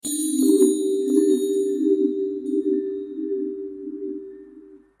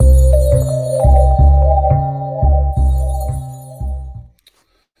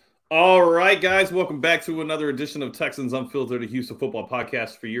right, guys, welcome back to another edition of Texans Unfiltered, a Houston football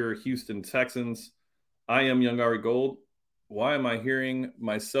podcast for your Houston Texans. I am Young Ari Gold. Why am I hearing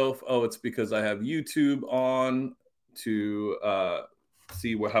myself? Oh, it's because I have YouTube on to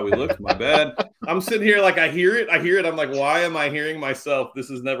see how we look. My bad. I'm sitting here like I hear it. I'm like, why am I hearing myself? This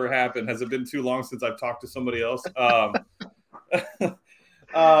has never happened. Has it been too long since I've talked to somebody else?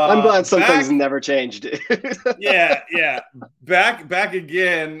 I'm glad some things never changed. yeah. Back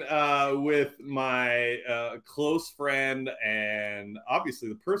again with my close friend and obviously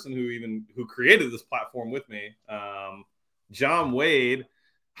the person who created this platform with me, John Wade,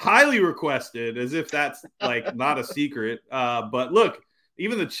 highly requested, as if that's like not a secret. But look,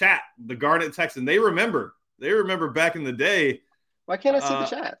 even the chat, the Garnet Texan, they remember back in the day. Why can't I see the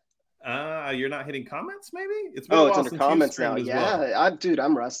chat? You're not hitting comments, maybe? It's under comments now. Yeah, well.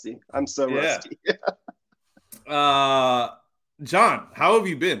 I'm rusty. I'm so rusty. John, how have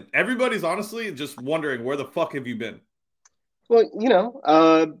you been? Everybody's honestly just wondering, where the fuck have you been? Well,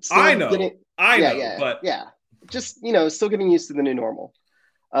 I know, but just still getting used to the new normal.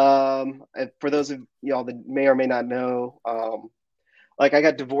 For those of y'all that may or may not know, I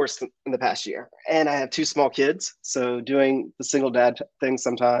got divorced in the past year, and I have two small kids. So doing the single dad thing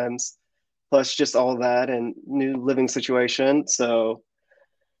sometimes, plus just all of that and new living situation. So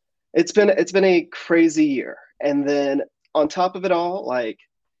it's been a crazy year. And then on top of it all,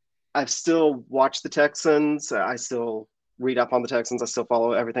 I've still watched the Texans. I still read up on the Texans. I still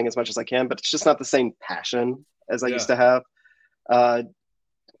follow everything as much as I can, but it's just not the same passion as I used to have.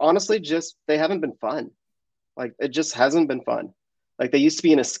 Honestly, just they haven't been fun. It just hasn't been fun. They used to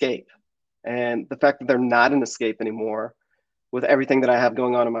be an escape, and the fact that they're not an escape anymore with everything that I have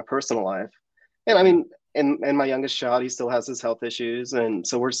going on in my personal life. And I mean, and my youngest child, he still has his health issues. And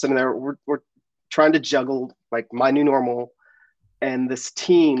so we're sitting there, we're trying to juggle my new normal and this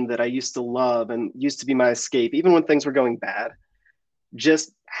team that I used to love and used to be my escape, even when things were going bad,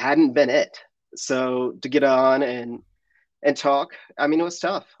 just hadn't been it. So to get on and talk, I mean, it was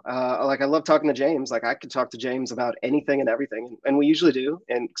tough. I love talking to James. I could talk to James about anything and everything, and we usually do,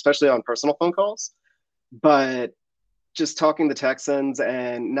 and especially on personal phone calls. But just talking to Texans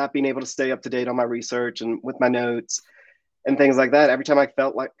and not being able to stay up to date on my research and with my notes and things like that, every time I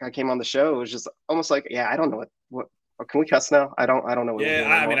felt like I came on the show, it was just almost like, I don't know what can we cuss now? I don't know what. Yeah,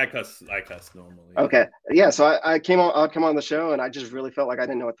 I mean, I cuss normally. Okay, yeah. So I'd come on the show, and I just really felt like I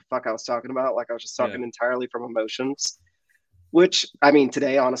didn't know what the fuck I was talking about. I was just talking entirely from emotions. Which, I mean,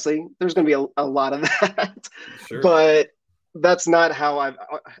 today, honestly, there's going to be a lot of that. Sure. But that's not how I've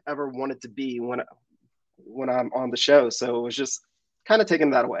ever wanted to be when I'm on the show. So it was just kind of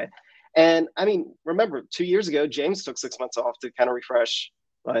taking that away. And I mean, remember, 2 years ago, James took 6 months off to kind of refresh.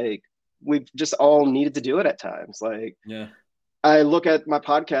 We've just all needed to do it at times. I look at my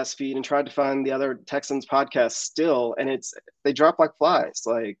podcast feed and tried to find the other Texans podcasts still, and they drop like flies.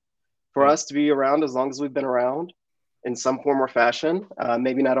 For us to be around as long as we've been around, in some form or fashion,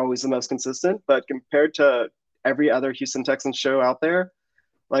 maybe not always the most consistent, but compared to every other Houston Texans show out there,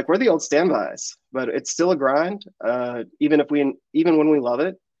 we're the old standbys. But it's still a grind, even when we love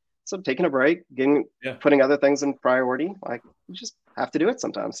it. So taking a break, putting other things in priority, you just have to do it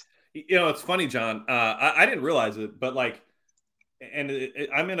sometimes. It's funny, John. I didn't realize it, but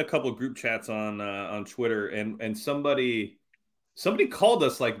I'm in a couple of group chats on Twitter, and somebody called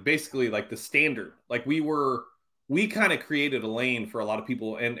us basically the standard. We kind of created a lane for a lot of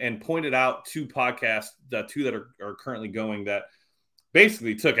people and pointed out two podcasts, the two that are currently going, that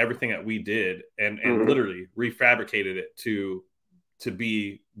basically took everything that we did and literally refabricated it to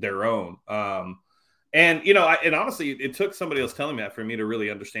be their own. And honestly, it took somebody else telling me that for me to really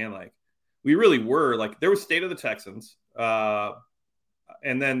understand, we really were there was State of the Texans,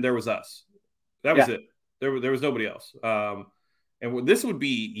 and then there was us. That was it. There was nobody else. And this would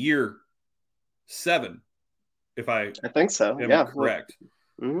be year 7. If I think so, correct.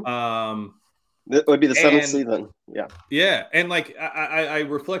 It would be the 7th season. Yeah. And I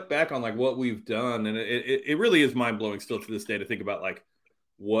reflect back on what we've done, and it really is mind blowing still to this day to think about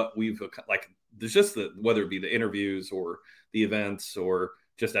what we've there's just whether it be the interviews or the events or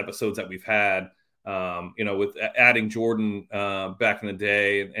just episodes that we've had, with adding Jordan back in the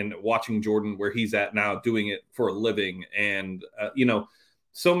day and watching Jordan where he's at now, doing it for a living, and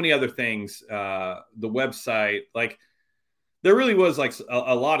so many other things, the website, there really was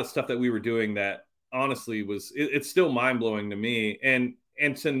a lot of stuff that we were doing that honestly it's still mind blowing to me. And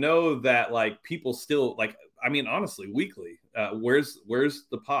to know that people still honestly weekly, where's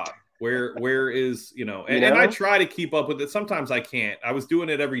the pod? Where is, and I try to keep up with it. Sometimes I can't. I was doing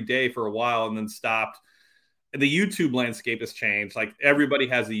it every day for a while and then stopped. the YouTube landscape has changed. Like everybody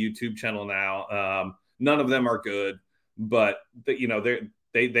has a YouTube channel now. None of them are good, but they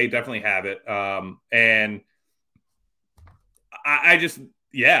definitely have it. And I just,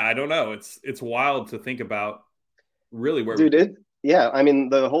 yeah, I don't know. It's wild to think about really where Dude, yeah, I mean,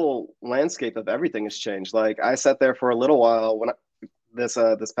 the whole landscape of everything has changed. Like I sat there for a little while when this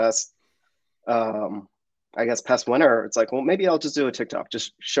past I guess past winter, it's like, well, maybe I'll just do a TikTok,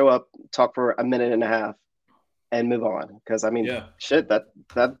 just show up, talk for a minute and a half, and move on. Because I mean, yeah. shit,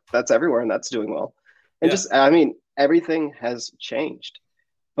 that's everywhere, and that's doing well. And Yeah. just, I mean, everything has changed.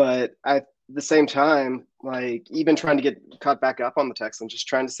 But at the same time, like even trying to get caught back up on the Texans, just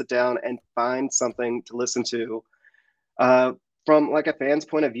trying to sit down and find something to listen to uh, from like a fan's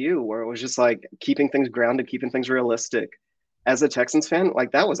point of view, where it was just like keeping things grounded, keeping things realistic. As a Texans fan,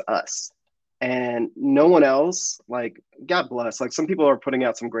 like that was us, and no one else. Like God bless. Like some people are putting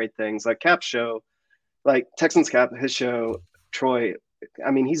out some great things, like Cap's show, like Texans Cap, his show, Troy.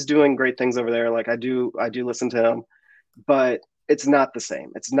 I mean, he's doing great things over there. Like I do listen to him, but it's not the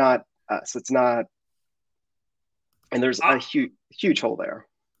same. It's not us. It's not, and there's a huge hole there.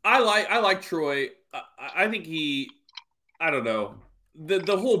 I like Troy. I think I don't know,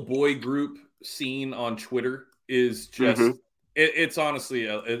 the whole boy group scene on Twitter is just Mm-hmm. it's honestly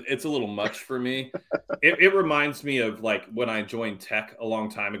it's a little much for me. It reminds me of like when I joined tech a long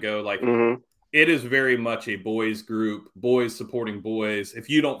time ago. Like Mm-hmm. it is very much a boys group, boys supporting boys. If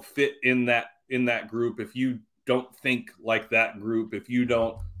you don't fit in that group, if you don't think like that group, if you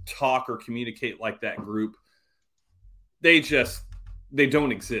don't talk or communicate like that group, they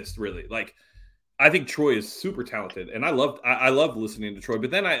don't exist really. Like I think Troy is super talented, and I love listening to Troy.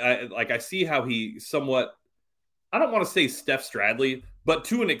 But then I see how he somewhat, I don't want to say Steph Stradley, but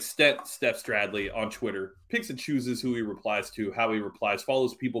to an extent Steph Stradley on Twitter picks and chooses who he replies to, how he replies,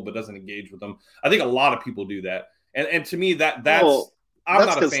 follows people but doesn't engage with them. I think a lot of people do that, and to me Well, I'm that's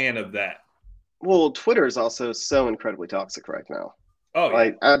not a because fan of that. well, Twitter is also so incredibly toxic right now. Oh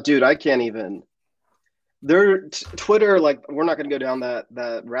yeah, Like, dude, I can't even. Twitter. Like, we're not going to go down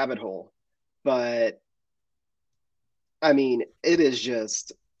that rabbit hole, but I mean, it is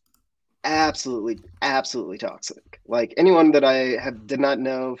just absolutely toxic. Like anyone that I have did not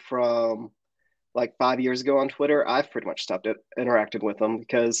know from like 5 years ago on Twitter, I've pretty much stopped it interacting with them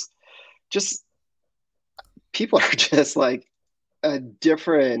because just people are just like a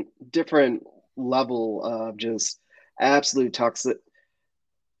different level of just absolute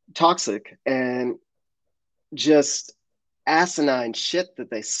toxic and just asinine shit that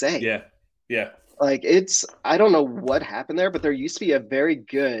they say. yeah, yeah, Like it's I don't know what happened there, but there used to be a very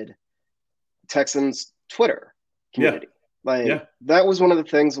good Texans Twitter yeah, community. Like yeah, that was one of the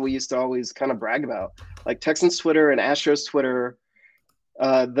things we used to always kind of brag about. Like Texans Twitter and Astros Twitter,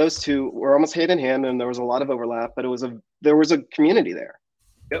 those two were almost hand in hand, and there was a lot of overlap. But there was a community there,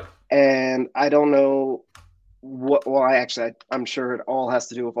 yep. and I don't know what. Well, I'm sure it all has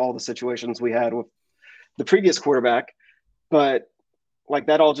to do with all the situations we had with the previous quarterback, but like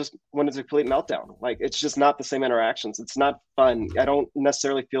that all just went into a complete meltdown. Like it's just not the same interactions. It's not fun. I don't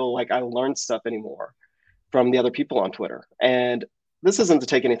necessarily feel like I learned stuff anymore from the other people on Twitter. And this isn't to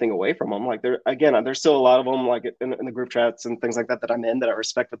take anything away from them. Like there's still a lot of them like in the group chats and things like that I'm in that I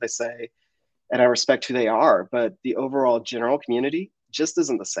respect what they say and I respect who they are. But the overall general community just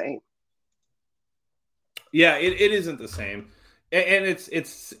isn't the same. Yeah, it isn't the same. And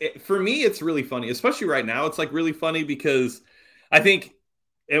for me, it's really funny, especially right now. It's like really funny because I think,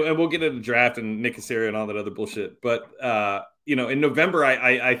 and we'll get into the draft and Nick Casario and all that other bullshit. But, in November,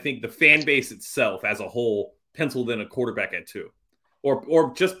 I think the fan base itself as a whole penciled in a quarterback at 2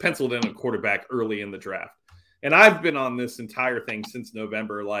 or just penciled in a quarterback early in the draft. And I've been on this entire thing since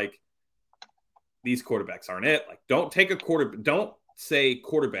November. Like, these quarterbacks aren't it. Like, don't say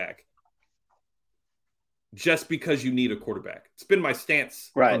quarterback just because you need a quarterback. It's been my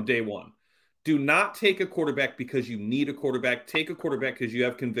stance Right. from day one. Do not take a quarterback because you need a quarterback. Take a quarterback because you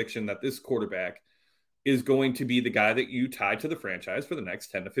have conviction that this quarterback is going to be the guy that you tie to the franchise for the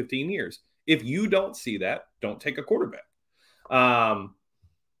next 10 to 15 years. If you don't see that, don't take a quarterback. And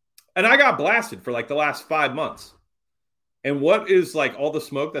I got blasted for like the last 5 months. And what is like all the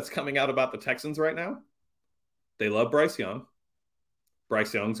smoke that's coming out about the Texans right now? They love Bryce Young.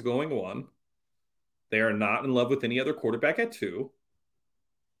 Bryce Young's going 1. They are not in love with any other quarterback at 2.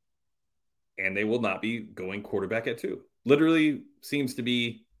 And they will not be going quarterback at 2. Literally seems to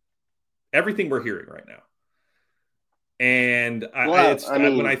be everything we're hearing right now. And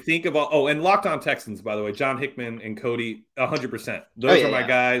when I think of and Locked On Texans, by the way, John Hickman and Cody, 100%. Those are my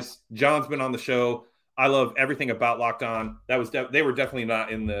guys. John's been on the show. I love everything about Locked On. That was they were definitely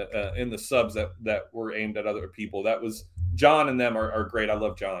not in the subs that were aimed at other people. That was John and them are great. I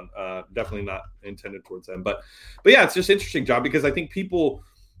love John. Definitely not intended towards them, but yeah, it's just interesting, John, because I think people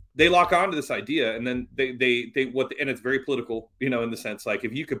they lock on to this idea, and then and it's very political, in the sense like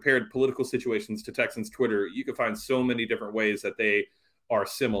if you compared political situations to Texans Twitter, you could find so many different ways that they are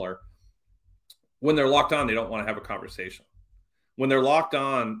similar. When they're locked on, they don't want to have a conversation. When they're locked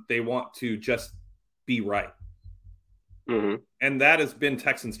on, they want to just be right. Mm-hmm. And that has been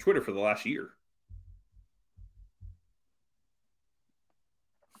Texans Twitter for the last year.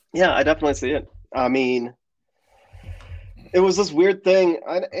 Yeah, I definitely see it. I mean, it was this weird thing.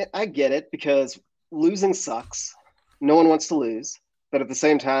 I get it because losing sucks. No one wants to lose. But at the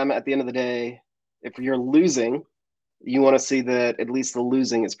same time, at the end of the day, if you're losing, you want to see that at least the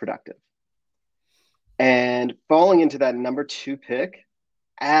losing is productive. And falling into that number 2 pick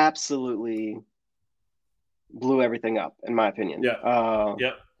absolutely blew everything up, in my opinion. Yeah.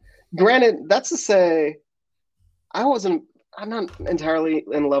 Granted, that's to say, I'm not entirely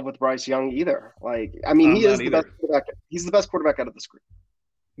in love with Bryce Young either. Like, I mean, he is the best quarterback. He's the best quarterback out of this group.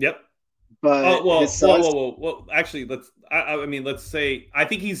 Yep. But whoa. Actually, let's say I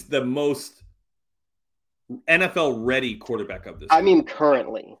think he's the most NFL ready quarterback of this group. I mean,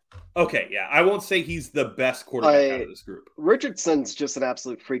 currently. Okay, yeah. I won't say he's the best quarterback out of this group. Richardson's just an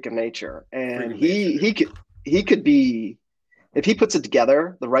absolute freak of nature. And he could be, if he puts it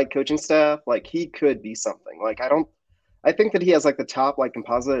together, the right coaching staff, like he could be something. Like I think that he has like the top like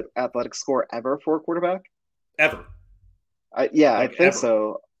composite athletic score ever for a quarterback. Ever. I think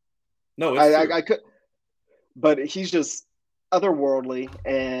so. No, it's I could, but he's just otherworldly,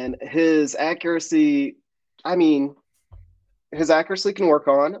 and his accuracy. I mean, his accuracy can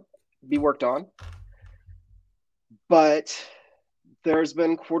be worked on, but there's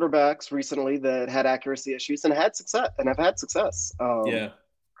been quarterbacks recently that had accuracy issues and have had success. They've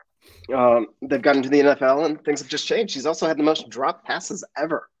gotten to the NFL and things have just changed. He's also had the most dropped passes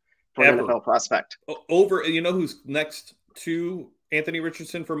ever for an NFL prospect. Over, who's next to Anthony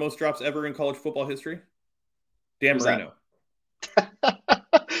Richardson for most drops ever in college football history? Dan Marino.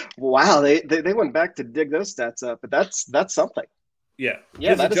 Wow, they went back to dig those stats up, but that's something. Yeah.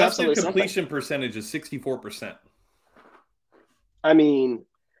 His that adjusted completion percentage is 64%. I mean,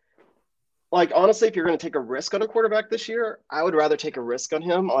 like, honestly, if you're going to take a risk on a quarterback this year, I would rather take a risk on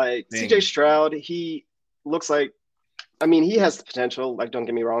him. Like, CJ Stroud, he looks like, I mean, he has the potential. Like, don't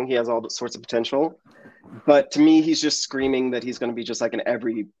get me wrong, he has all sorts of potential. But to me, he's just screaming that he's going to be just like an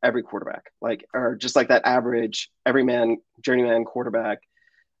every quarterback, like, or just like that average, everyman, journeyman quarterback.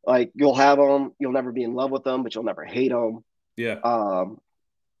 Like, you'll have him, you'll never be in love with him, but you'll never hate him. Yeah.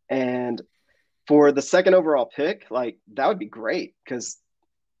 And for the second overall pick, like, that would be great because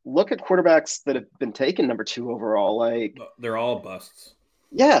look at quarterbacks that have been taken number 2 overall. Like, they're all busts.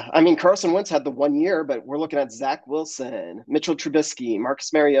 Yeah, I mean, Carson Wentz had the 1 year, but we're looking at Zach Wilson, Mitchell Trubisky,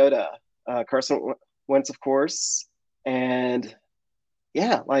 Marcus Mariota, Carson Wentz, of course. And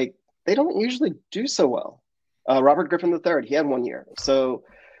yeah, like, they don't usually do so well. Robert Griffin III, he had 1 year. So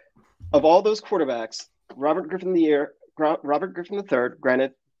of all those quarterbacks, Robert Griffin III,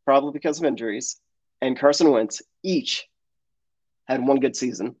 granted, probably because of injuries, and Carson Wentz each had one good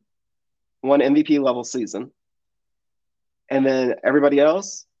season, one MVP level season. And then everybody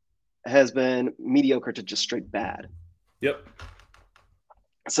else has been mediocre to just straight bad. Yep.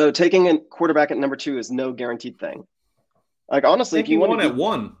 So taking a quarterback at number 2 is no guaranteed thing. Like, honestly, if you want at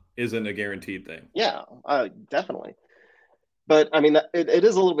 1 isn't a guaranteed thing. Yeah, definitely. But I mean, it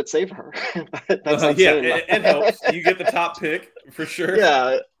is a little bit safer. It helps. You get the top pick for sure.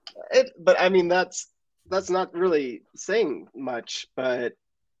 Yeah, but I mean, that's not really saying much, but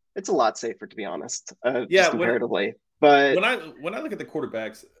it's a lot safer, to be honest. Just comparatively. But when I look at the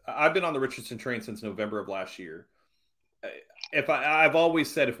quarterbacks, I've been on the Richardson train since November of last year. I've always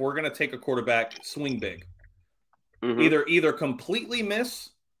said, if we're going to take a quarterback, swing big. Mm-hmm. Either completely miss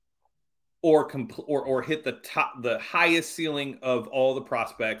or hit the highest ceiling of all the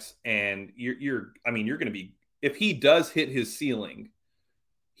prospects, and you're going to be, if he does hit his ceiling,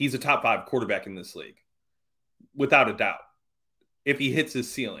 he's a top 5 quarterback in this league, without a doubt. If he hits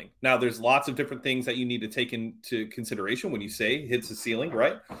his ceiling. Now, there's lots of different things that you need to take into consideration when you say hits his ceiling,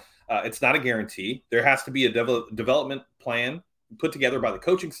 right? It's not a guarantee. There has to be a development plan put together by the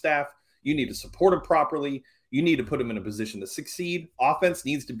coaching staff. You need to support him properly. You need to put him in a position to succeed. Offense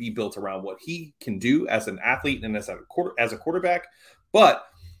needs to be built around what he can do as an athlete and as a quarterback. But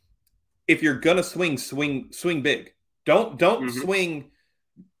if you're gonna swing big. Don't swing.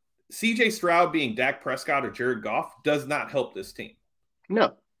 CJ Stroud being Dak Prescott or Jared Goff does not help this team.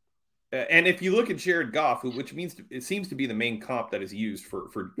 No. And if you look at Jared Goff, which means it seems to be the main comp that is used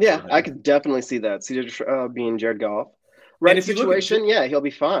Yeah, for I him. could definitely see that. Being Jared Goff. And Right if you look at, situation, yeah, he'll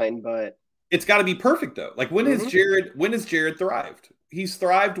be fine. But it's got to be perfect though. Like mhm. When has Jared thrived? He's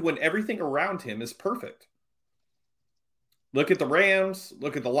thrived when everything around him is perfect. Look at the Rams.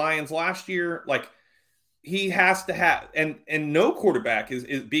 Look at the Lions last year. Like he has to have, and no quarterback is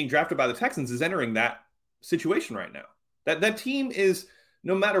being drafted by the Texans is entering that situation right now. That team is,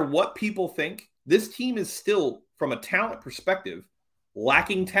 no matter what people think, this team is still, from a talent perspective,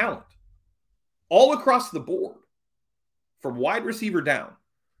 lacking talent all across the board, from wide receiver down.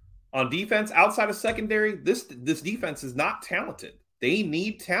 On defense, outside of secondary, this defense is not talented. They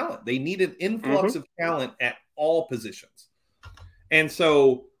need talent. They need an influx Mhm. of talent at all positions. And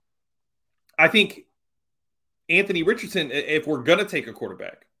so I think Anthony Richardson, if we're going to take a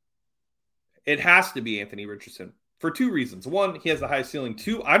quarterback, it has to be Anthony Richardson for two reasons. One, he has the high ceiling.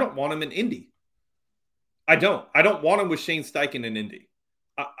 Two, I don't want him in Indy. I don't. I don't want him with Shane Steichen in Indy.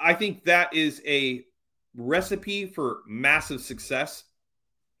 I think that is a recipe for massive success,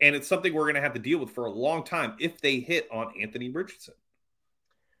 and it's something we're going to have to deal with for a long time if they hit on Anthony Richardson.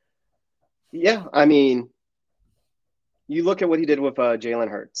 Yeah, I mean, you look at what he did with Jalen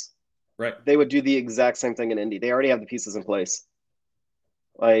Hurts. Right. They would do the exact same thing in Indy. They already have the pieces in place.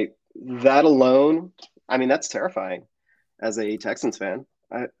 Like that alone, I mean, that's terrifying as a Texans fan.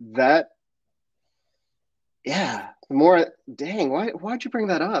 That, yeah, more. Dang, why'd you bring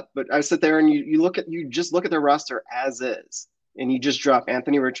that up? But I sit there and you just look at their roster as is, and you just drop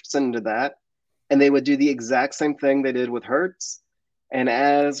Anthony Richardson into that, and they would do the exact same thing they did with Hurts. And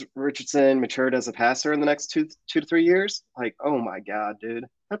as Richardson matured as a passer in the next 2 to 3 years, like, oh my God, dude,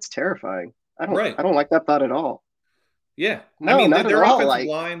 that's terrifying. Right. I don't like that thought at all. Yeah. I No, mean, not at all. Like,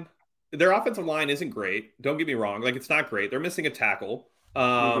 their offensive line isn't great. Don't get me wrong. Like, it's not great. They're missing a tackle.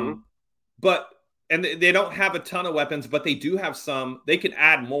 mhm. But and they don't have a ton of weapons, but they do have some. They can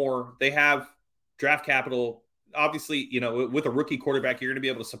add more. They have draft capital. Obviously, with a rookie quarterback, you're going to be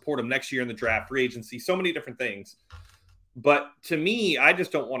able to support him next year in the draft, free agency, so many different things. But to me, I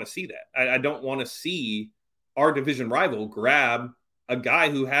just don't want to see that. I don't want to see our division rival grab a guy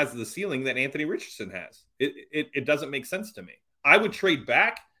who has the ceiling that Anthony Richardson has. It doesn't make sense to me. I would trade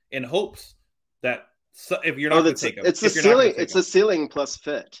back in hopes that if you're not going to take him, it's the if you're not going ceiling. to take It's him, the ceiling plus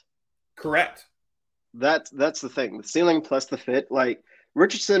fit. correct. That's the thing. The ceiling plus the fit. Like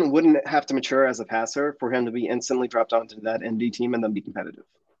Richardson wouldn't have to mature as a passer for him to be instantly dropped onto that ND team and then be competitive.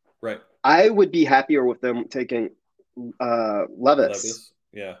 Right. I would be happier with them taking Levis. Levis.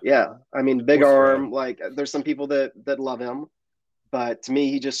 Yeah. Yeah, I mean, big Or Stroud. arm. Like, there's some people that love him, but to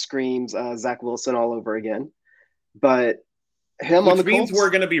me, he just screams Zach Wilson all over again. But him on Which the means Colts, we're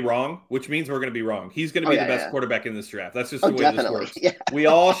going to be wrong. Which means we're going to be wrong. He's going to oh be yeah, the best yeah, quarterback in this draft. That's just oh the way this definitely, works. yeah, We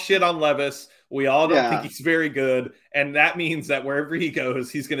all shit on Levis. We all don't think yeah, he's very good, and that means that wherever he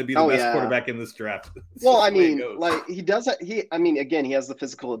goes, he's going to be the oh best yeah. quarterback in this draft. It's Well, just I the way it mean, goes. like he does. I mean, again, he has the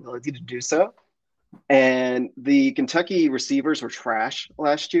physical ability to do so. And the Kentucky receivers were trash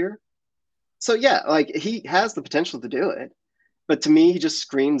last year, so yeah, like he has the potential to do it. But to me, he just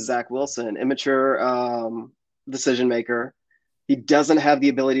screams Zach Wilson, immature decision maker. He doesn't have the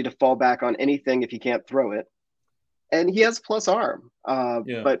ability to fall back on anything if he can't throw it. And he has plus arm.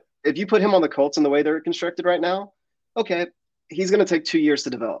 Yeah. But if you put him on the Colts in the way they're constructed right now, okay, he's going to take 2 years to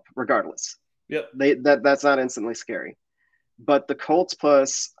develop, regardless. Yep. That's not instantly scary. But the Colts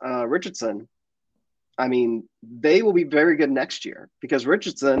plus Richardson, I mean, they will be very good next year because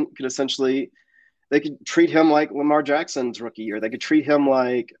Richardson could essentially, they could treat him like Lamar Jackson's rookie year. They could treat him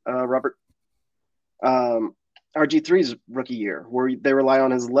like Robert RG3's rookie year, where they rely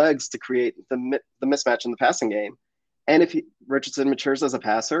on his legs to create the mismatch in the passing game. And if Richardson matures as a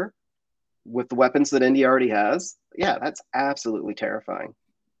passer with the weapons that Indy already has, yeah, that's absolutely terrifying.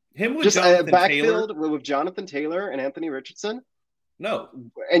 Him with Just a Jonathan Taylor. backfield with Jonathan Taylor and Anthony Richardson, No.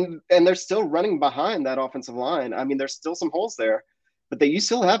 and they're still running behind that offensive line. I mean, there's still some holes there, but you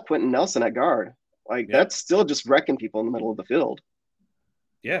still have Quentin Nelson at guard. Like Yep. that's still just wrecking people in the middle of the field.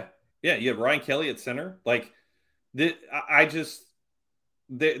 Yeah. Yeah. You have Ryan Kelly at center. Like, that just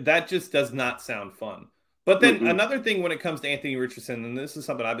does not sound fun. But then Mm-mm. another thing when it comes to Anthony Richardson, and this is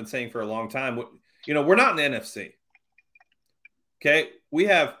something I've been saying for a long time, we're not in the NFC. Okay. We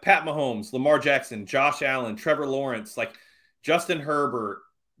have Pat Mahomes, Lamar Jackson, Josh Allen, Trevor Lawrence, like Justin Herbert.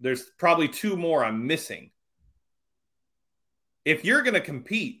 There's probably two more I'm missing. If you're going to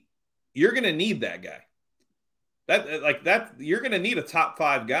compete, you're going to need that guy. You're going to need a top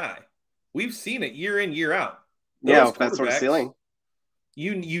 5 guy. We've seen it year in, year out. Yeah, with that sort of ceiling.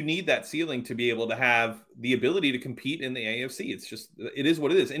 you need that ceiling to be able to have the ability to compete in the AFC. It is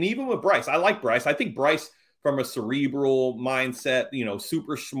what it is. And even with Bryce, I like Bryce. I think Bryce from a cerebral mindset,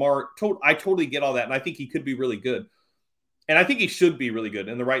 super smart. I totally get all that. And I think he could be really good. And I think he should be really good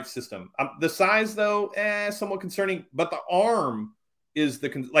in the right system. The size, though, somewhat concerning. But the arm is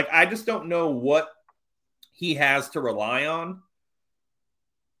I just don't know what he has to rely on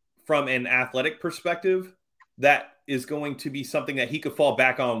from an athletic perspective that is going to be something that he could fall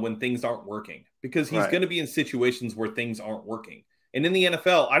back on when things aren't working, because he's going to be in situations where things aren't working. And in the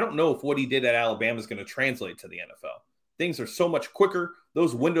NFL, I don't know if what he did at Alabama is going to translate to the NFL. Things are so much quicker.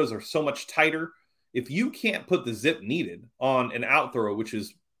 Those windows are so much tighter. If you can't put the zip needed on an out throw, which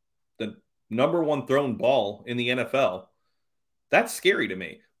is the number one thrown ball in the NFL, that's scary to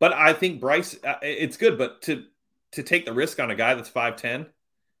me. But I think Bryce, it's good, but to take the risk on a guy that's 5'10",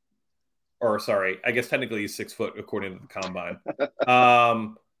 or sorry, I guess technically he's 6 foot according to the combine.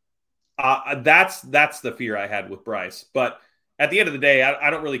 That's the fear I had with Bryce. But at the end of the day, I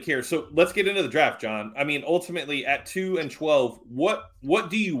don't really care. So let's get into the draft, John. I mean, ultimately at 2 and 12, what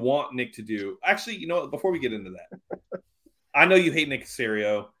do you want Nick to do? Actually, you know what? Before we get into that, I know you hate Nick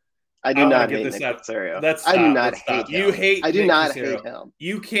Caserio. I do not hate Nick Caserio. I do not hate him. You hate I do Nick not Caserio. Hate him.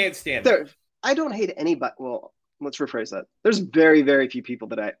 You can't stand him. I don't hate anybody. Well, let's rephrase that. There's very, very few people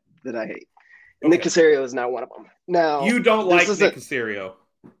that I hate. Okay. Nick Caserio is not one of them. Now, you don't like Nick Caserio.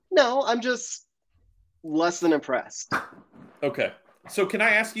 No, I'm just less than impressed. Okay. So can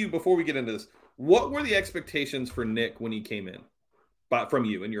I ask you, before we get into this, what were the expectations for Nick when he came in from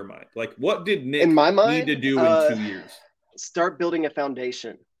you in your mind? Like, what did Nick in my mind, need to do in 2 years? Start building a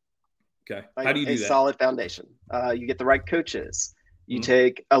foundation. Okay. How do you do that? A solid foundation. You get the right coaches. You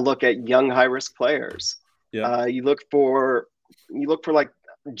take a look at young, high-risk players. Yeah. You look for like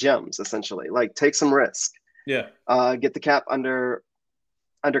gems, essentially. Like, take some risk. Yeah. Get the cap under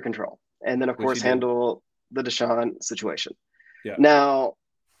control. And then, of course, handle the Deshaun situation. Yeah. Now,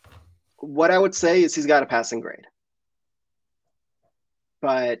 what I would say is he's got a passing grade.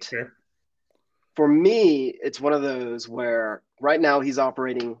 But for me, it's one of those where right now he's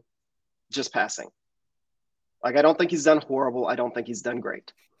operating just passing. Like, I don't think he's done horrible. I don't think he's done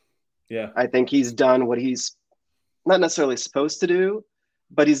great. Yeah. I think he's done what he's not necessarily supposed to do,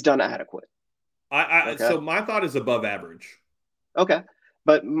 but he's done adequate. So my thought is above average. Okay.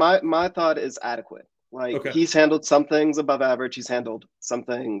 But my thought is adequate. Like, he's handled some things above average. He's handled some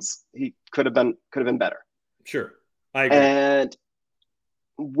things he could have been better. Sure. I agree. And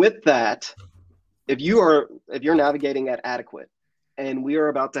with that, if you're navigating at adequate, and we are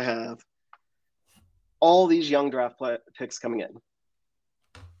about to have all these young draft picks coming in,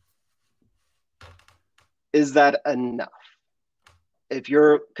 is that enough?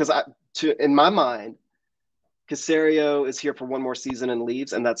 In my mind, Caserio is here for one more season and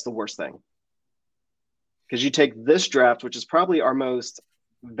leaves, and that's the worst thing. Because you take this draft, which is probably our most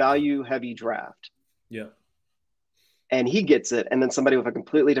value-heavy draft. Yeah. And he gets it, and then somebody with a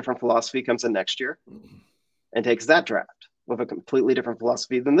completely different philosophy comes in next year and takes that draft with a completely different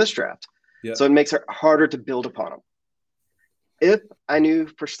philosophy than this draft. Yeah. So it makes it harder to build upon him. If I knew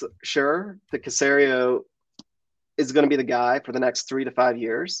for sure that Caserio is going to be the guy for the next 3 to 5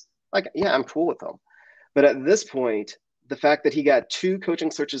 years, I'm cool with him. But at this point, the fact that he got 2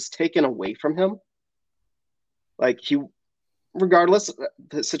 coaching searches taken away from him, regardless,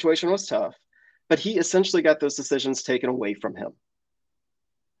 the situation was tough, but he essentially got those decisions taken away from him.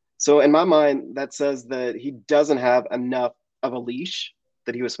 So in my mind, that says that he doesn't have enough of a leash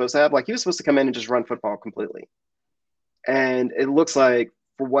that he was supposed to have. Like, he was supposed to come in and just run football completely. And it looks like,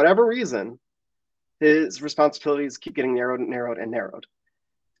 for whatever reason, his responsibilities keep getting narrowed and narrowed and narrowed.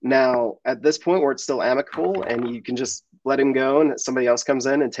 Now, at this point where it's still amicable and you can just let him go and somebody else comes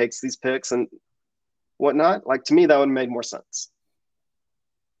in and takes these picks and whatnot, to me, that would have made more sense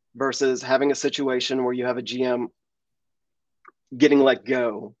versus having a situation where you have a GM getting let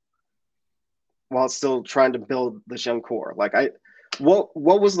go while still trying to build this young core. What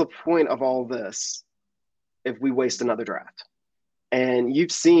was the point of all this if we waste another draft? And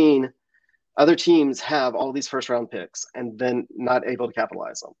you've seen other teams have all these first-round picks and then not able to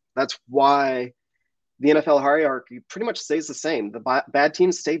capitalize them. That's why the NFL hierarchy pretty much stays the same. The bad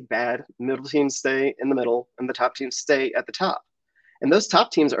teams stay bad, middle teams stay in the middle, and the top teams stay at the top. And those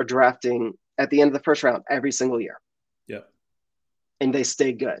top teams are drafting at the end of the first round every single year. Yeah. And they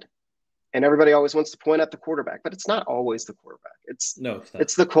stay good. And everybody always wants to point at the quarterback, but it's not always the quarterback. It's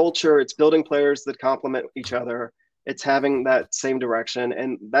the culture. It's building players that complement each other. It's having that same direction.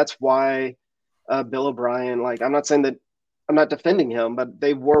 And that's why Bill O'Brien, I'm not saying that I'm not defending him, but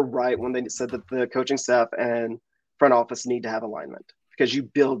they were right when they said that the coaching staff and front office need to have alignment. because you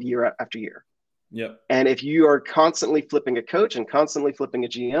build year after year. Yep. And if you are constantly flipping a coach and constantly flipping a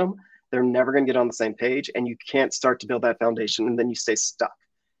GM, they're never going to get on the same page, and you can't start to build that foundation, and then you stay stuck.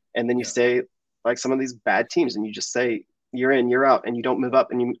 And then you stay like some of these bad teams, and you just say year in, year out, and you don't move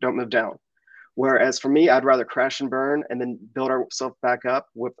up and you don't move down. Whereas for me, I'd rather crash and burn and then build ourselves back up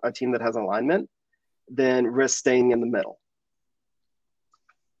with a team that has alignment than risk staying in the middle.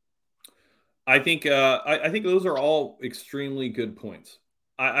 I think those are all extremely good points.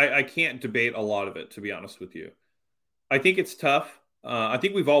 I can't debate a lot of it, to be honest with you. I think it's tough. I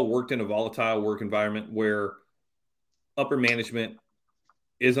think we've all worked in a volatile work environment where upper management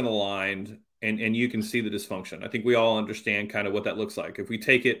isn't aligned and you can see the dysfunction. I think we all understand kind of what that looks like. If we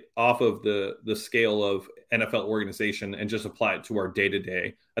take it off of the scale of NFL organization and just apply it to our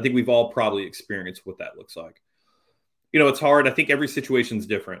day-to-day, I think we've all probably experienced what that looks like. It's hard. I think every situation's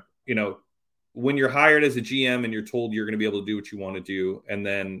different. When you're hired as a GM and you're told you're going to be able to do what you want to do, and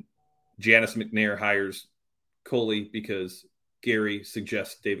then Janice McNair hires Coley because Gary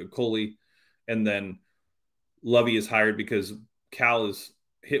suggests David Coley, and then Lovey is hired because Cal is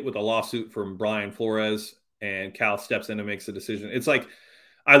hit with a lawsuit from Brian Flores, and Cal steps in and makes a decision. It's like,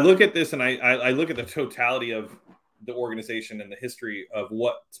 I look at this and I look at the totality of the organization and the history of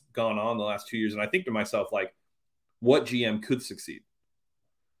what's gone on the last 2 years, and I think to myself, like, what GM could succeed?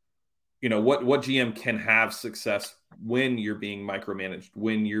 What GM can have success when you're being micromanaged,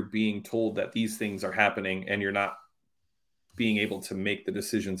 when you're being told that these things are happening and you're not being able to make the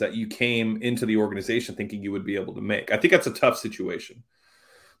decisions that you came into the organization thinking you would be able to make. I think that's a tough situation.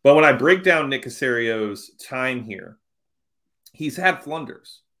 But when I break down Nick Casario's time here, he's had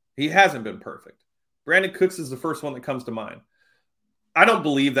flunders. He hasn't been perfect. Brandon Cooks is the first one that comes to mind. I don't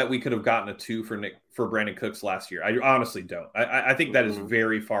believe that we could have gotten a 2 for Brandon Cooks last year. I honestly don't. I think that is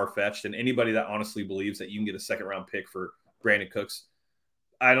very far-fetched, and anybody that honestly believes that you can get a second-round pick for Brandon Cooks,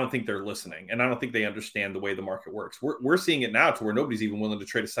 I don't think they're listening, and I don't think they understand the way the market works. We're seeing it now to where nobody's even willing to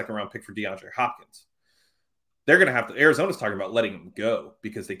trade a second-round pick for DeAndre Hopkins. They're going to have to – Arizona's talking about letting him go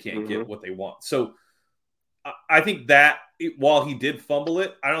because they can't get what they want. So I think that while he did fumble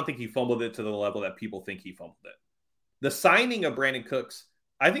it, I don't think he fumbled it to the level that people think he fumbled it. The signing of Brandon Cooks,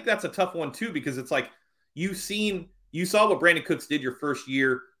 I think that's a tough one too, because it's like you saw what Brandon Cooks did your first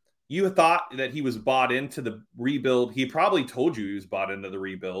year. You thought that he was bought into the rebuild. He probably told you he was bought into the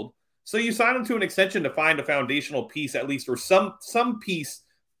rebuild. So you signed him to an extension to find a foundational piece, at least, or some piece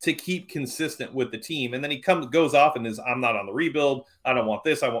to keep consistent with the team. And then he goes off and is, I'm not on the rebuild. I don't want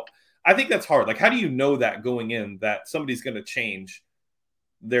this. I think that's hard. Like, how do you know that going in that somebody's going to change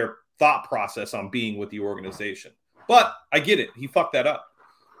their thought process on being with the organization? But I get it. He fucked that up.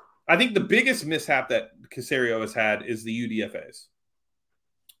 I think the biggest mishap that Caserio has had is the UDFAs.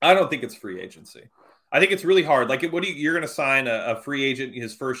 I don't think it's free agency. I think it's really hard. Like, you're going to sign a free agent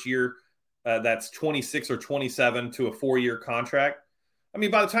his first year that's 26 or 27 to a 4-year contract. I mean,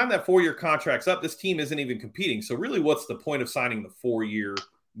 by the time that 4-year contract's up, this team isn't even competing. So really, what's the point of signing the 4-year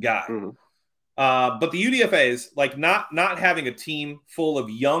guy? But the UDFAs, like not having a team full of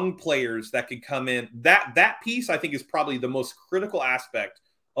young players that could come in, that piece I think is probably the most critical aspect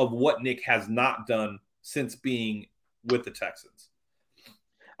of what Nick has not done since being with the Texans.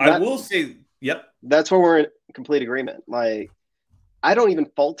 I will say, yep. That's where we're in complete agreement. Like, I don't even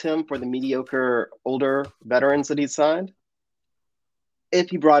fault him for the mediocre older veterans that he's signed if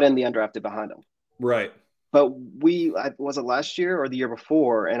he brought in the undrafted behind him. Right. But was it last year or the year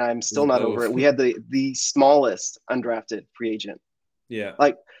before? And I'm still not over it. We had the smallest undrafted free agent. Yeah.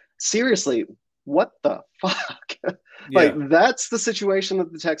 Like, seriously, what the fuck? Like, that's the situation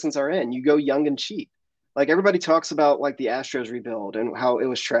that the Texans are in. You go young and cheap. Like, everybody talks about like the Astros rebuild and how it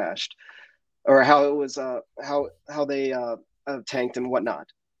was trashed, or how it was how they tanked and whatnot.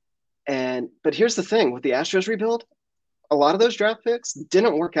 But here's the thing with the Astros rebuild, a lot of those draft picks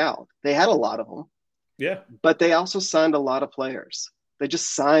didn't work out. They had a lot of them. Yeah. But they also signed a lot of players. They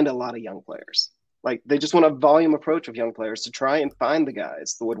just signed a lot of young players. Like, they just want a volume approach of young players to try and find the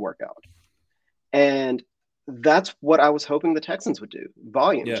guys that would work out. And that's what I was hoping the Texans would do.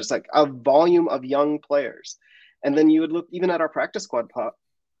 Volume, just like a volume of young players. And then you would look even at our practice squad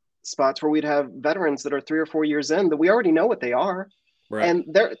spots where we'd have veterans that are 3 or 4 years in that we already know what they are. Right. And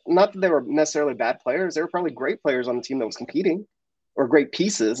they're not that they were necessarily bad players. They were probably great players on the team that was competing, or great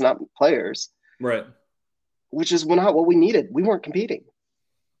pieces, not players. Right. Which is not what we needed. We weren't competing.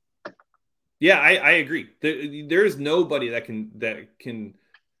 Yeah, I agree. There is nobody that can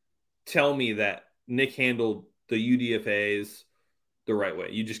tell me that Nick handled the UDFAs the right way.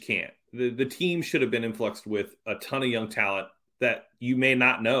 You just can't. The team should have been influxed with a ton of young talent that you may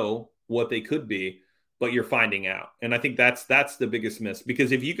not know what they could be, but you're finding out. And I think that's the biggest miss,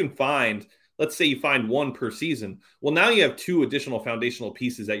 because if you can find, let's say you find one per season, well, now you have 2 additional foundational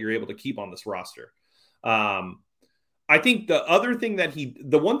pieces that you're able to keep on this roster. I think the other thing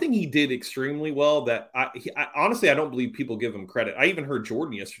the one thing he did extremely well that I honestly, I don't believe people give him credit. I even heard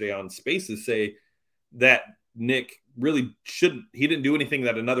Jordan yesterday on Spaces say that Nick really he didn't do anything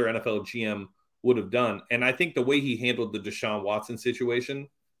that another NFL GM would have done. And I think the way he handled the Deshaun Watson situation,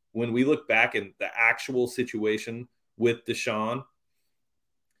 when we look back in the actual situation with Deshaun,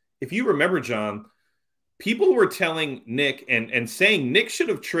 if you remember, John, people were telling Nick and saying Nick should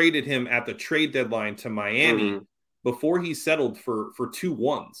have traded him at the trade deadline to Miami before he settled for 2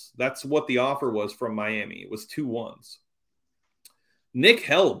 1s. That's what the offer was from Miami. It was 2 1s. Nick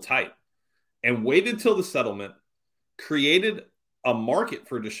held tight and waited till the settlement, created a market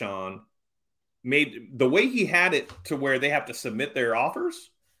for Deshaun, made the way he had it to where they have to submit their offers.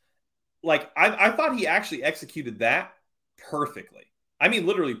 Like, I thought he actually executed that perfectly. I mean,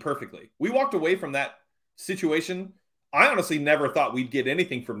 literally perfectly. We walked away from that situation. I honestly never thought we'd get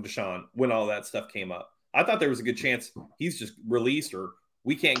anything from Deshaun when all that stuff came up. I thought there was a good chance he's just released or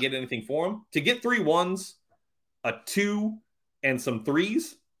we can't get anything for him. To get 3 1s, a 2, and some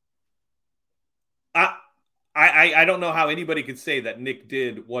 3s, I don't know how anybody could say that Nick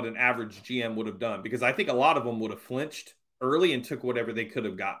did what an average GM would have done, because I think a lot of them would have flinched early and took whatever they could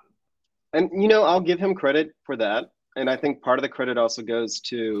have gotten. And, I'll give him credit for that. And I think part of the credit also goes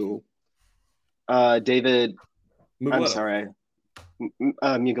to David. Mugoleta. I'm sorry.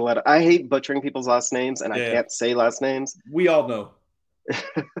 Mugoleta. I hate butchering people's last names, and I can't say last names. We all know.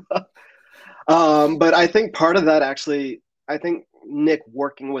 But I think part of that actually, I think Nick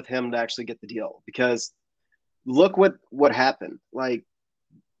working with him to actually get the deal, because look what happened. Like,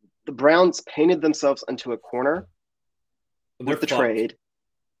 the Browns painted themselves into a corner with the trade,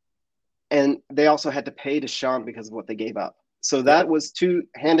 and they also had to pay Deshaun because of what they gave up. So that was 2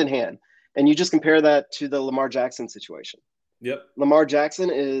 hand in hand. And you just compare that to the Lamar Jackson situation. Yep. Lamar Jackson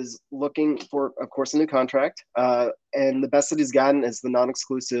is looking for, of course, a new contract. And the best that he's gotten is the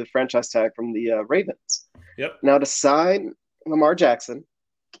non-exclusive franchise tag from the Ravens. Yep. Now, to sign Lamar Jackson,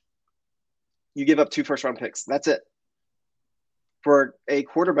 you give up 2 first-round picks. That's it. For a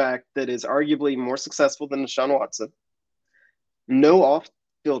quarterback that is arguably more successful than Deshaun Watson, no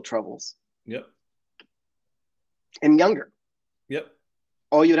off-field troubles. Yep. And younger. Yep.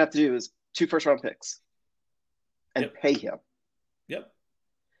 All you'd have to do is 2 first-round picks and pay him. Yep.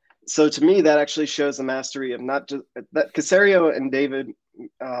 So to me, that actually shows the mastery of not just that Caserio and David,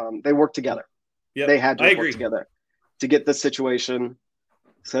 they work together. Yep. They had to work together to get this situation.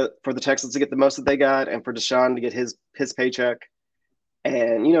 So for the Texans to get the most that they got, and for Deshaun to get his paycheck,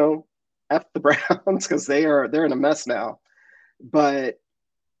 and F the Browns, because they're in a mess now. But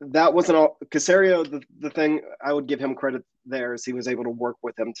that wasn't all. Caserio, the thing I would give him credit there is he was able to work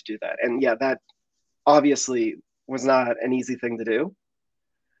with him to do that. And yeah, that obviously was not an easy thing to do.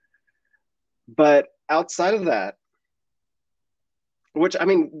 But outside of that, which, I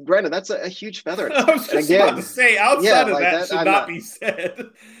mean, granted, that's a huge feather. I was just about to say, outside of that should not be said.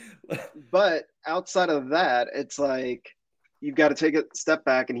 But outside of that, it's like you've got to take a step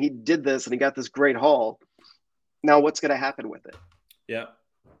back, and he did this, and he got this great haul. Now, what's going to happen with it? Yeah.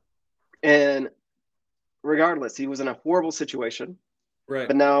 And regardless, he was in a horrible situation. Right.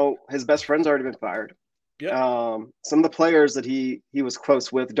 But now his best friend's already been fired. Yeah. Some of the players that he was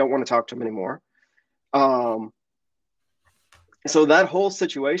close with don't want to talk to him anymore. So that whole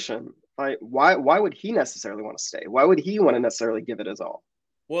situation, like, why would he necessarily want to stay? Why would he want to necessarily give it his all?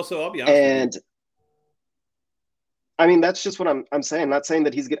 Well, so I'll be honest with you. I mean, that's just what I'm saying. I'm not saying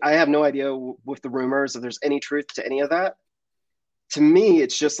that he's good. I have no idea with the rumors if there's any truth to any of that. To me,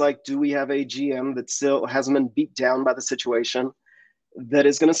 it's just like, do we have a GM that still hasn't been beat down by the situation that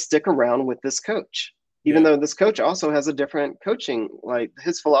is going to stick around with this coach? Even though this coach also has a different coaching, like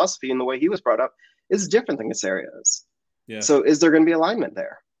his philosophy and the way he was brought up is different than Casario's. Yeah. So is there going to be alignment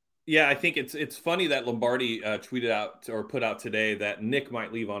there? Yeah, I think it's funny that Lombardi tweeted out or put out today that Nick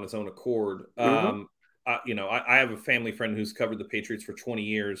might leave on his own accord. Mm-hmm. I have a family friend who's covered the Patriots for 20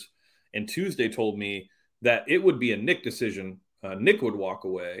 years, and Tuesday told me that it would be a Nick decision. Nick would walk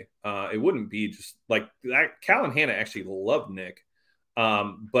away. It wouldn't be just like that. Cal and Hannah actually loved Nick.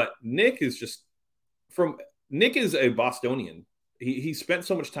 But Nick is a Bostonian. He spent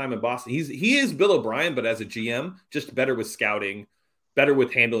so much time in Boston. He is Bill O'Brien, but as a GM, just better with scouting, better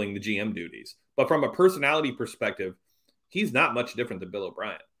with handling the GM duties. But from a personality perspective, he's not much different than Bill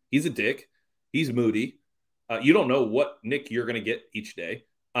O'Brien. He's a dick. He's moody. You don't know what Nick you're going to get each day.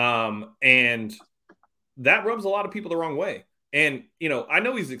 And that rubs a lot of people the wrong way. And, I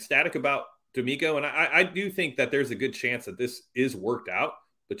know he's ecstatic about D'Amico, and I do think that there's a good chance that this is worked out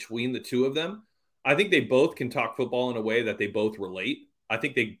between the two of them. I think they both can talk football in a way that they both relate. I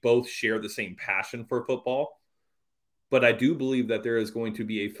think they both share the same passion for football. But I do believe that there is going to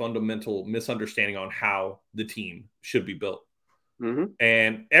be a fundamental misunderstanding on how the team should be built. Mm-hmm.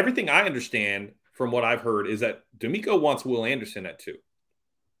 And everything I understand from what I've heard is that D'Amico wants Will Anderson at 2,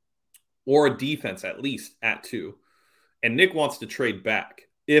 or a defense at least at 2. And Nick wants to trade back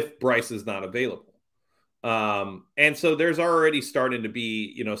if Bryce is not available. And so there's already starting to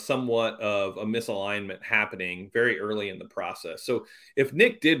be, somewhat of a misalignment happening very early in the process. So if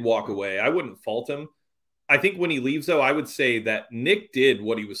Nick did walk away, I wouldn't fault him. I think when he leaves, though, I would say that Nick did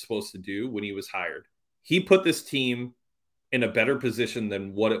what he was supposed to do when he was hired. He put this team in a better position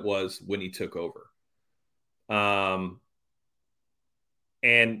than what it was when he took over.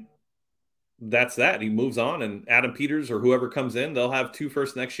 And that's that. He moves on, and Adam Peters or whoever comes in, they'll have 2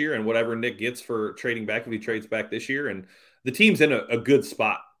 firsts next year, and whatever Nick gets for trading back if he trades back this year. And the team's in a good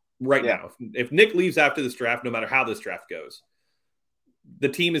spot right now. If Nick leaves after this draft, no matter how this draft goes, the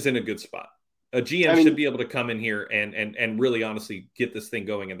team is in a good spot. A GM should be able to come in here and really honestly get this thing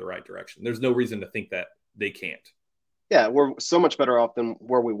going in the right direction. There's no reason to think that they can't. Yeah, we're so much better off than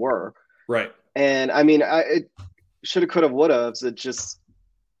where we were. Right. And it should have, could have, would have.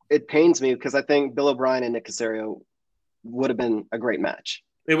 It pains me because I think Bill O'Brien and Nick Caserio would have been a great match.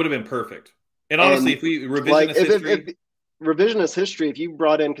 It would have been perfect. And honestly, if we revisionist history, if you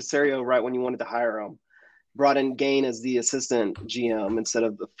brought in Caserio right when you wanted to hire him, brought in Gain as the assistant GM instead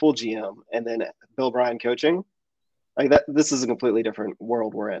of the full GM, and then Bill O'Brien coaching, like that, this is a completely different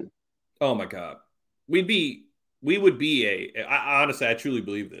world we're in. Oh my God. Honestly, I truly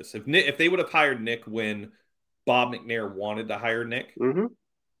believe this. If they would have hired Nick when Bob McNair wanted to hire Nick,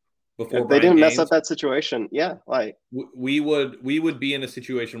 before if they didn't mess up that situation, we would be in a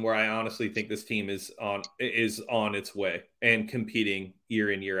situation where I honestly think this team is on its way and competing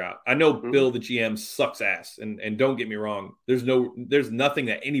year in, year out. I know Bill the GM sucks ass, and don't get me wrong, there's nothing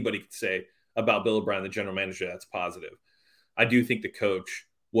that anybody could say about Bill O'Brien, the general manager, that's positive. I do think the coach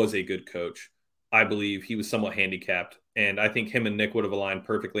was a good coach. I believe he was somewhat handicapped, and I think him and Nick would have aligned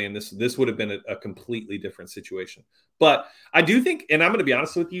perfectly, and this would have been a completely different situation. But I do think, and I'm going to be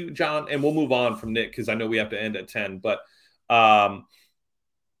honest with you, John, and we'll move on from Nick because I know we have to end at 10, but I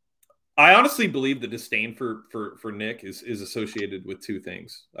honestly believe the disdain for Nick is associated with 2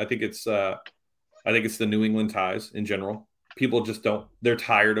 things. I think it's the New England ties in general. People just they're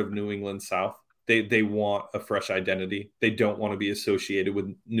tired of New England South. They want a fresh identity. They don't want to be associated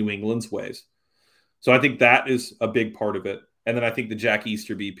with New England's ways. So I think that is a big part of it. And then I think the Jack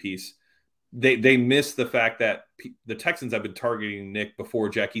Easterby piece, they miss the fact that the Texans have been targeting Nick before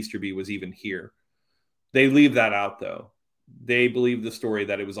Jack Easterby was even here. They leave that out, though. They believe the story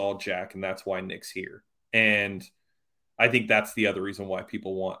that it was all Jack, and that's why Nick's here. And I think that's the other reason why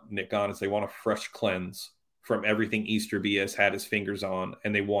people want Nick on, is they want a fresh cleanse from everything Easterby has had his fingers on,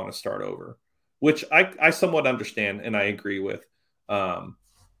 and they want to start over, which I somewhat understand and I agree with.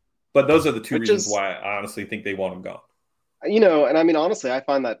 But those are the 2 reasons why I honestly think they want him gone. And honestly, I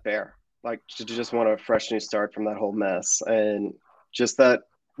find that fair. Like, to just want a fresh new start from that whole mess. And just that,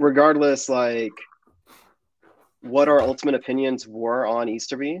 regardless, like, what our ultimate opinions were on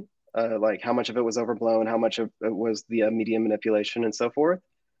Easterby, like how much of it was overblown, how much of it was the media manipulation and so forth.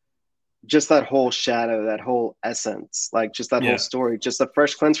 Just that whole shadow, that whole essence, like just that whole story, just a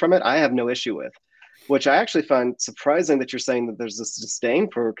fresh cleanse from it, I have no issue with. Which I actually find surprising that you're saying that there's this disdain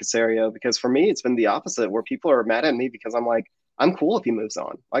for Caserio, because for me, it's been the opposite, where people are mad at me because I'm like, I'm cool if he moves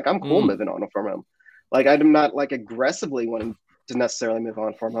on. Like, I'm cool moving on from him. Like, I'm not like aggressively wanting to necessarily move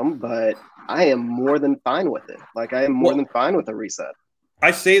on from him, but I am more than fine with it. Like, I am more than fine with a reset. I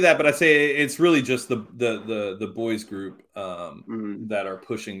say that, but I say it's really just the boys group that are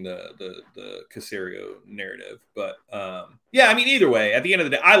pushing the Caserio narrative. But either way, at the end of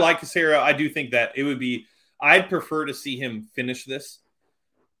the day, I like Caserio. I do think that it would be. I'd prefer to see him finish this.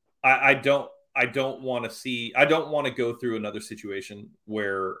 I don't want to go through another situation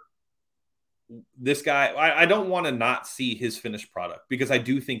where this guy. I don't want to not see his finished product, because I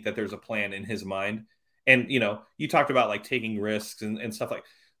do think that there's a plan in his mind. And, you talked about like taking risks and stuff like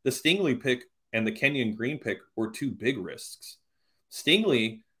the Stingley pick and the Kenyon Green pick were 2 big risks.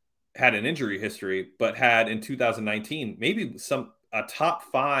 Stingley had an injury history, but had in 2019, maybe a top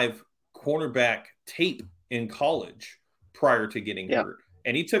 5 cornerback tape in college prior to getting hurt.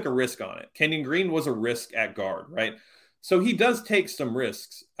 And he took a risk on it. Kenyon Green was a risk at guard, right? So he does take some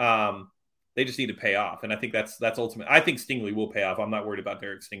risks. They just need to pay off. And I think that's ultimate. I think Stingley will pay off. I'm not worried about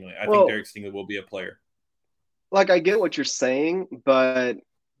Derek Stingley. I think Derek Stingley will be a player. Like, I get what you're saying, but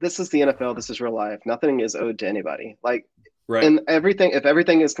this is the NFL. This is real life. Nothing is owed to anybody. Like, Right. and everything, if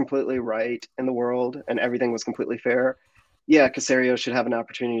everything is completely right in the world and everything was completely fair, yeah, Casario should have an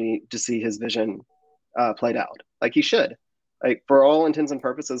opportunity to see his vision played out. Like he should. Like for all intents and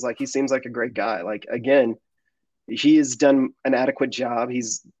purposes, like he seems like a great guy. Like again, he has done an adequate job.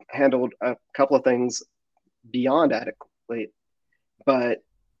 He's handled a couple of things beyond adequately, but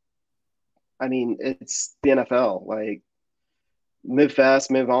I mean, it's the NFL. Like move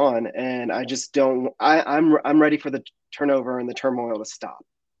fast, move on. And I just don't. I'm ready for the turnover and the turmoil to stop.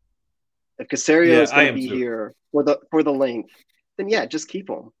 If Casario Yeah, is I going to am be too. here for the length, then yeah, just keep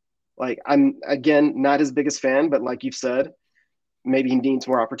him. Like I'm again not his biggest fan, but like you've said, maybe he needs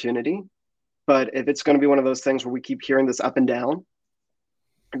more opportunity. But if it's going to be one of those things where we keep hearing this up and down,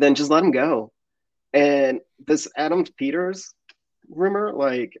 then just let him go. And this Adam Peters rumor,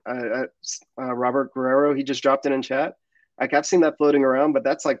 like Robert Guerrero, he just dropped in chat. Like I've seen that floating around, but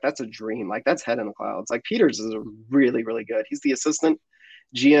that's a dream. Like that's head in the clouds. Like Peters is really, really good. He's the assistant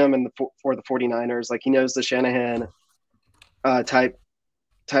GM for the 49ers. Like he knows the Shanahan type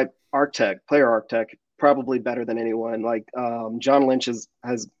architect, player architect, probably better than anyone. Like John Lynch has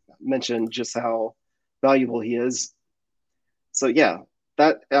mentioned just how valuable he is. So yeah,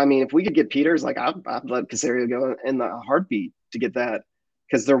 that I mean, if we could get Peters, like I'd let Casario go in the heartbeat to get that,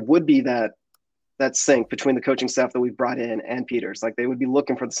 because there would be that sync between the coaching staff that we've brought in and Peters. Like they would be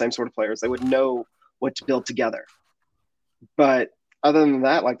looking for the same sort of players. They would know what to build together. But other than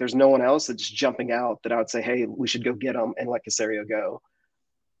that, like there's no one else that's jumping out that I would say, hey, we should go get them and let Casario go.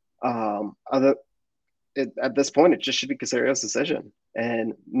 Other at this point, it just should be Casario's decision.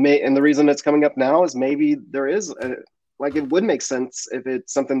 And the reason it's coming up now is maybe there is like it would make sense if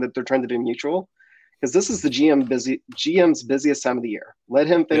it's something that they're trying to do mutual, because this is the GM's busiest time of the year. Let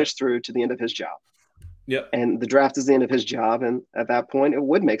him Yeah. finish through to the end of his job, Yeah. and the draft is the end of his job. And at that point, it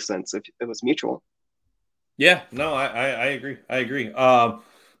would make sense if it was mutual. Yeah, no, I agree. I agree.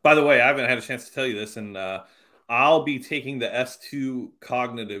 By the way, I haven't had a chance to tell you this, and I'll be taking the S2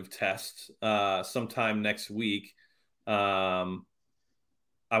 cognitive test sometime next week. Um,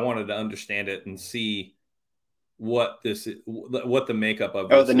 I wanted to understand it and see what the makeup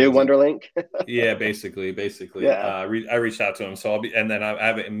of Oh, this the new is. And Wonderlink. yeah, basically. Yeah. I reached out to him, so and then I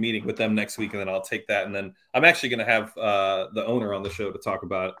have a meeting with them next week, and then I'll take that, and then I'm actually going to have the owner on the show to talk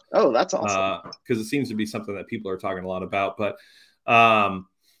about it. Oh, that's awesome. Because it seems to be something that people are talking a lot about. But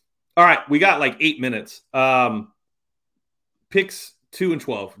all right, we got like 8 minutes. Picks 2 and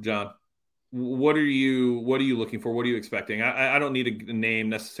 12, John. What are you looking for? What are you expecting? I don't need a name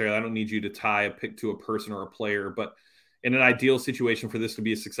necessarily. I don't need you to tie a pick to a person or a player, but in an ideal situation for this to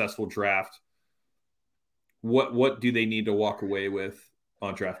be a successful draft, what do they need to walk away with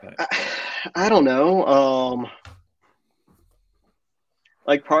on draft night? I don't know.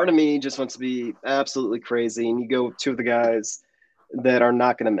 Like part of me just wants to be absolutely crazy, and you go with two of the guys that are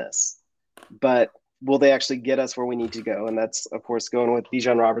not going to miss. But will they actually get us where we need to go? And that's, of course, going with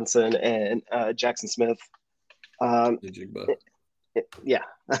Bijan Robinson and Jackson Smith. Yeah.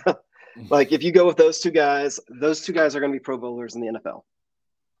 Like if you go with those two guys are going to be Pro Bowlers in the NFL.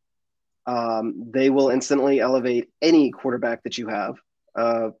 They will instantly elevate any quarterback that you have.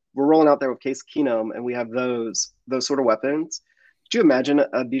 We're rolling out there with Case Keenum, and we have those sort of weapons. Could you imagine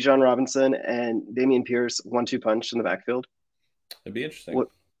a Bijan Robinson and Dameon Pierce 1-2 punch in the backfield? It'd be interesting.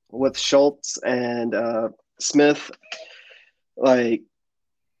 With Schultz and Smith, like,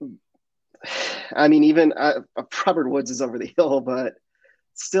 I mean, even Robert Woods is over the hill, but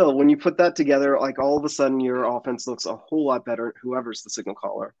still, when you put that together, like all of a sudden your offense looks a whole lot better. Whoever's the signal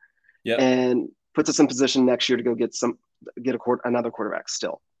caller, and puts us in position next year to go get another quarterback.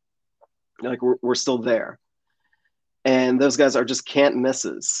 Still, like we're still there, and those guys are just can't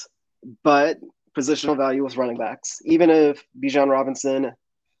misses. But positional value with running backs, even if Bijan Robinson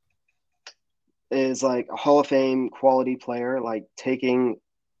is like a Hall of Fame quality player, like taking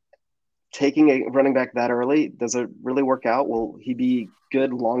a running back that early, does it really work out? Will he be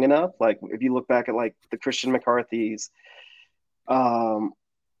good long enough? Like if you look back at like the Christian McCarthy's, the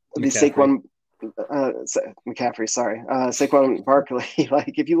Saquon McCaffrey, sorry, Saquon Barkley.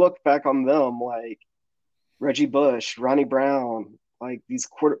 Like if you look back on them, like Reggie Bush, Ronnie Brown, like these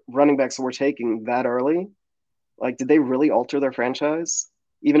running backs that were taking that early, like did they really alter their franchise?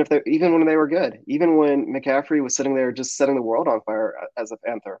 Even when they were good, even when McCaffrey was sitting there just setting the world on fire as a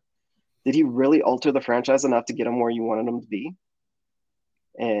Panther, did he really alter the franchise enough to get him where you wanted him to be?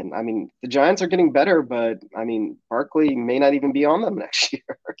 And I mean, the Giants are getting better, but I mean, Barkley may not even be on them next year.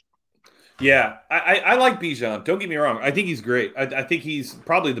 Yeah, I like Bijan. Don't get me wrong. I think he's great. I think he's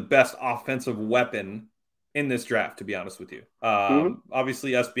probably the best offensive weapon in this draft, to be honest with you. Mm-hmm.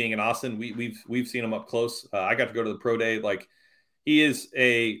 Obviously, us being in Austin, we've seen him up close. I got to go to the pro day. Like, he is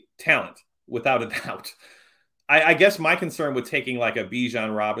a talent without a doubt. I guess my concern with taking like a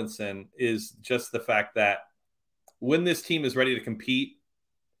Bijan Robinson is just the fact that when this team is ready to compete,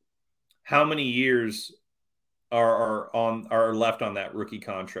 how many years are left on that rookie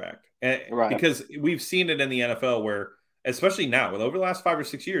contract? And Right. because we've seen it in the NFL where, especially now, with over the last 5 or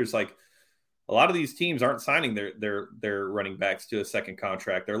 6 years, like a lot of these teams aren't signing their running backs to a second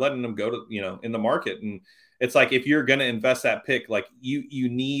contract. They're letting them go to, in the market. And it's like, if you're going to invest that pick, like you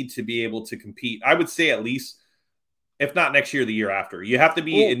need to be able to compete. I would say at least, if not next year, the year after. You have to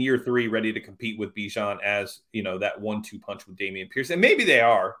be Well, in year 3 ready to compete with Bijan as, that 1-2 punch with Damian Pierce. And maybe they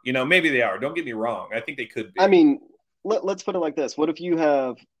are, maybe they are. Don't get me wrong. I think they could I be. mean, let's put it like this. What if you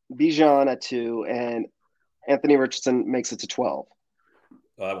have Bijan at 2 and Anthony Richardson makes it to 12?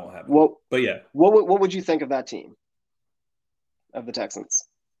 Well, that won't happen. What But yeah. what would you think of that team, of the Texans?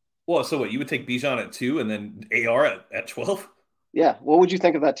 Well, so what? You would take Bijan at 2 and then AR at 12? Yeah, what would you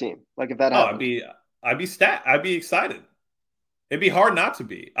think of that team? Like if that Oh, happened? I'd be excited. It'd be hard not to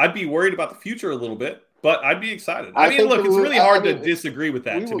be. I'd be worried about the future a little bit, but I'd be excited. I I mean, think look, that we it's would, really I hard to mean, disagree with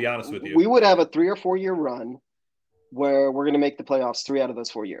that, to be honest with you. we would have a 3 or 4 year run where we're going to make the playoffs 3 out of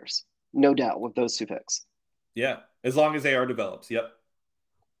those 4 years, no doubt, with those 2 picks. Yeah, as long as AR develops. Yep.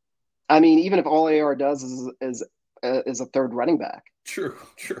 I mean, even if all AR does is a third running back, True,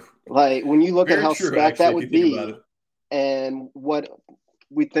 true. like when you look at Very how true, stacked actually, that if you would think about it. be, and what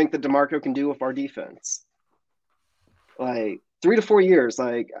we think that DeMarco can do with our defense, like 3 to 4 years,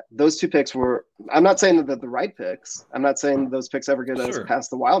 like those 2 picks were. I'm not saying that they're the right picks. I'm not saying those picks ever get us Sure. past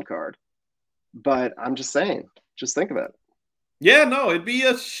the wild card, but I'm just saying, just think of it. Yeah, no, it'd be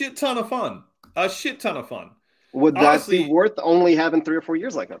a shit ton of fun. A shit ton of fun. Would that be Honestly, worth only having 3 or 4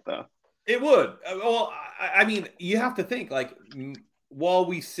 years like that, though? it would. Well, I mean, you have to think like, while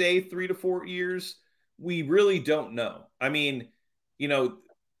we say 3 to 4 years, we really don't know. I mean, you know,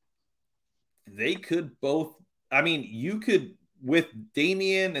 they could both. I mean, you could, with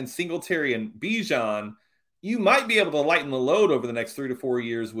Damian and Singletary and Bijan, you might be able to lighten the load over the next 3 to 4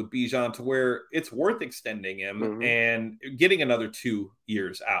 years with Bijan to where it's worth extending him Mm-hmm. and getting another 2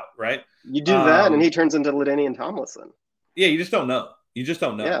 years out, right? You do that, and he Um, turns into Ladainian Tomlinson. yeah, you just don't know. You just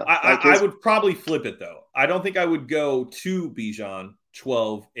don't know. Yeah, like I his. would probably flip it though. I don't think I would go to Bijan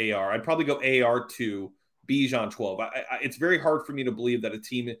 12 AR. I'd probably go AR to Bijan 12. It's very hard for me to believe that a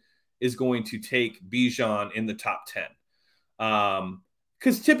team is going to take Bijan in the top 10.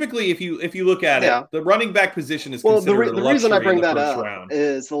 Because typically, if you look at it, Yeah. the running back position is Well, considered a the reason I luxury in bring the that first up round.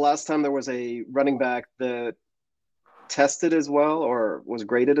 is the last time there was a running back that tested as well or was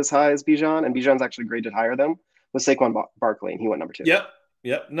graded as high as Bijan, and Bijan's actually graded higher than was Saquon Barkley, and he went number 2. Yep.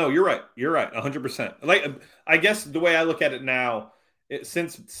 Yep. No, you're right. You're right. 100%. Like, I guess the way I look at it now,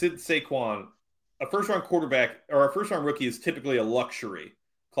 since Saquon, a first round quarterback or a first round rookie is typically a luxury.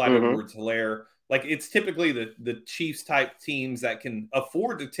 Clyde Mm-hmm. Edwards-Helaire, like it's typically the Chiefs type teams that can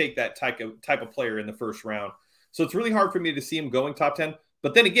afford to take that type of player in the first round. So it's really hard for me to see him going top 10.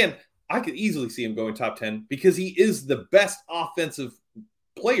 But then again, I could easily see him going top 10 because he is the best offensive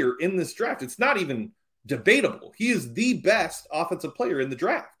player in this draft. It's not even debatable. He is the best offensive player in the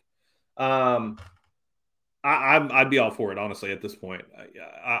draft. Um, I'd be all for it, honestly, at this point.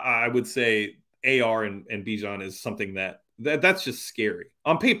 I would say AR and Bijan is something that's just scary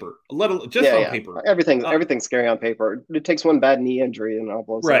on paper, just Yeah, on yeah. paper. Everything's scary on paper. It takes one bad knee injury and it all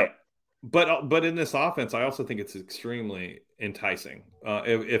blows Right. up. But in this offense, I also think it's extremely enticing.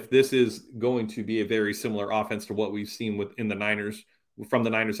 If this is going to be a very similar offense to what we've seen within the Niners from the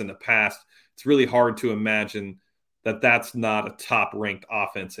Niners in the past, it's really hard to imagine that that's not a top ranked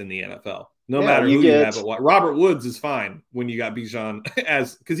offense in the NFL. No Yeah, matter you who you have get at wide. Robert Woods is fine when you got Bijan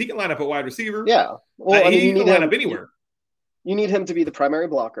because he can line up at wide receiver. yeah. Well, I mean, He can line up anywhere. You need him to be the primary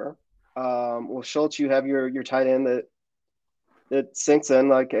blocker. With Schultz, you have your tight end that sinks in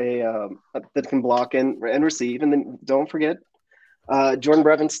like that can block and receive, and then don't forget Jordan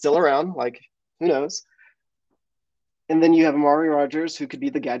Brevin's still around. Like, who knows? And then you have Amari Rogers, who could be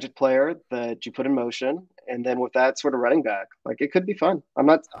the gadget player that you put in motion, and then with that sort of running back, like it could be fun. I'm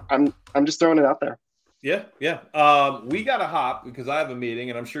just throwing it out there. Yeah, yeah. We got to hop because I have a meeting,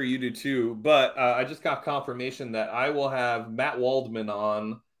 and I'm sure you do too. But I just got confirmation that I will have Matt Waldman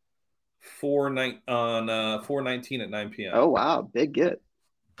on 419 at 9 p.m. Oh wow, big get,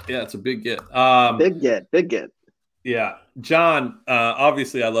 Yeah, it's a big get. big get. Yeah, John.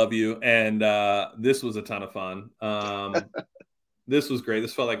 Obviously, I love you, and this was a ton of fun. This was great.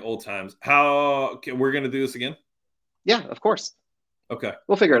 This felt like old times. We're gonna do this again? Yeah, of course. Okay.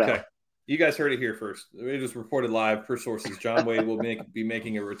 We'll figure it Okay. out. You guys heard it here first. We just reported live per sources. John Wade will be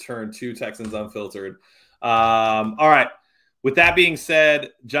making a return to Texans Unfiltered. All right. With that being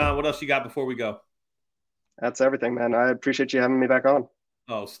said, John, what else you got before we go? That's everything, man. I appreciate you having me back on.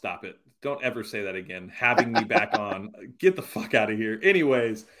 Oh, stop it. Don't ever say that again. Having me back on. Get the fuck out of here.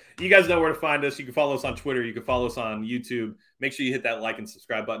 Anyways, you guys know where to find us. You can follow us on Twitter. You can follow us on YouTube. Make sure you hit that like and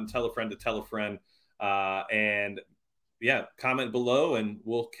subscribe button. Tell a friend to tell a friend. And yeah, comment below, and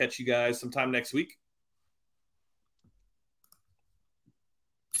we'll catch you guys sometime next week.